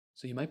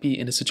So you might be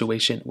in a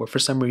situation where for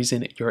some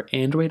reason your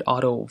Android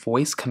Auto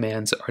voice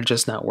commands are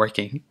just not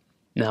working.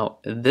 Now,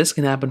 this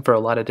can happen for a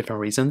lot of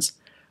different reasons,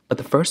 but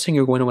the first thing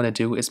you're going to want to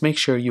do is make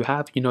sure you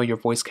have, your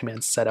voice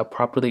commands set up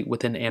properly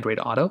within Android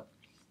Auto.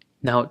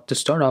 Now, to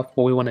start off,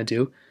 what we want to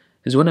do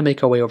is we want to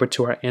make our way over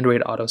to our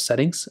Android Auto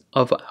settings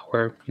of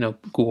our,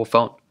 Google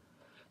phone.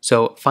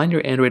 So find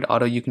your Android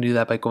Auto. You can do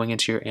that by going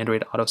into your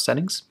Android Auto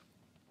settings.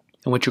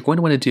 And what you're going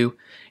to want to do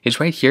is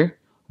right here,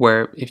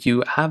 where if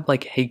you have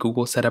like Hey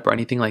Google set up or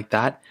anything like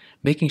that,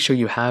 making sure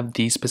you have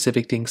these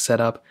specific things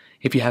set up.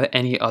 If you have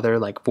any other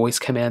like voice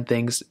command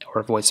things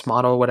or voice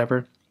model or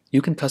whatever,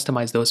 you can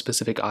customize those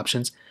specific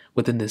options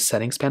within this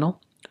settings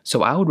panel.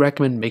 So I would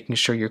recommend making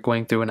sure you're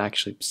going through and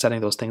actually setting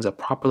those things up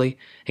properly,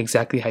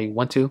 exactly how you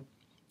want to.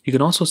 You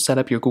can also set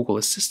up your Google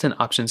Assistant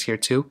options here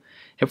too.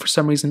 If for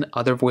some reason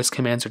other voice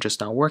commands are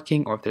just not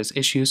working or if there's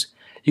issues,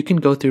 you can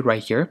go through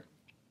right here.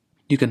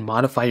 You can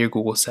modify your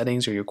Google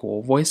settings or your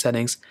Google Voice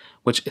settings,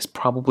 which is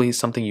probably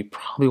something you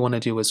probably want to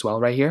do as well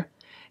right here.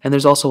 And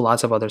there's also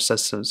lots of other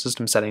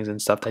system settings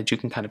and stuff that you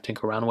can kind of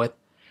tinker around with.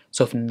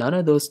 So if none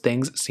of those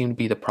things seem to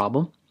be the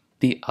problem,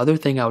 the other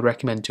thing I would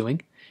recommend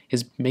doing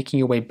is making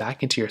your way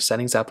back into your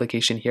settings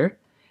application here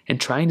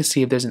and trying to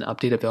see if there's an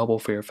update available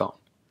for your phone.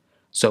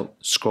 So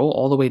scroll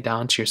all the way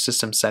down to your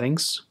system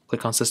settings,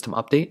 click on system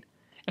update,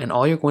 and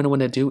all you're going to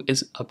want to do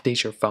is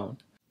update your phone.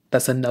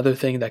 That's another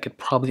thing that could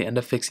probably end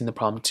up fixing the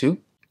problem too.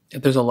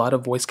 If there's a lot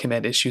of voice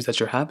command issues that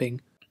you're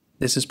having,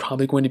 this is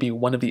probably going to be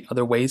one of the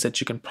other ways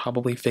that you can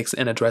probably fix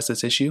and address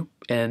this issue.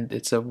 And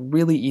it's a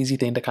really easy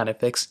thing to kind of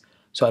fix.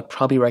 So I'd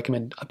probably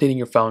recommend updating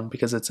your phone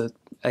because it's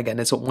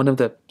one of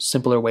the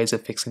simpler ways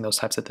of fixing those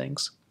types of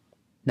things.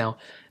 Now,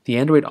 the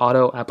Android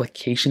Auto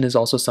application is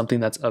also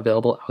something that's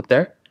available out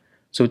there.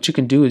 So what you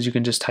can do is you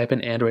can just type in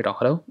Android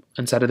Auto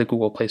inside of the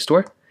Google Play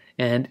Store.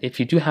 And if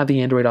you do have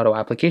the Android Auto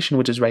application,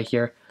 which is right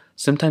here,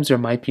 sometimes there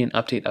might be an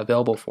update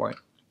available for it.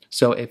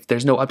 So if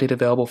there's no update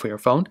available for your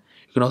phone,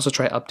 you can also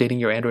try updating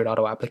your Android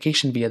Auto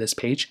application via this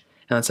page,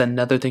 and that's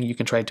another thing you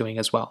can try doing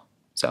as well.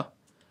 So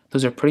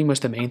those are pretty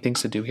much the main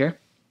things to do here.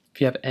 If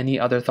you have any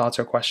other thoughts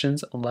or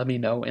questions, let me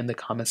know in the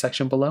comment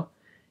section below.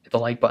 Hit the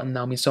like button,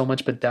 that would mean so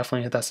much, but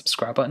definitely hit that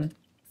subscribe button.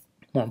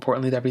 More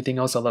importantly than everything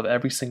else, I love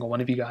every single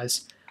one of you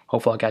guys.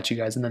 Hopefully I'll catch you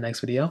guys in the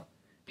next video.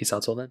 Peace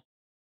out till then.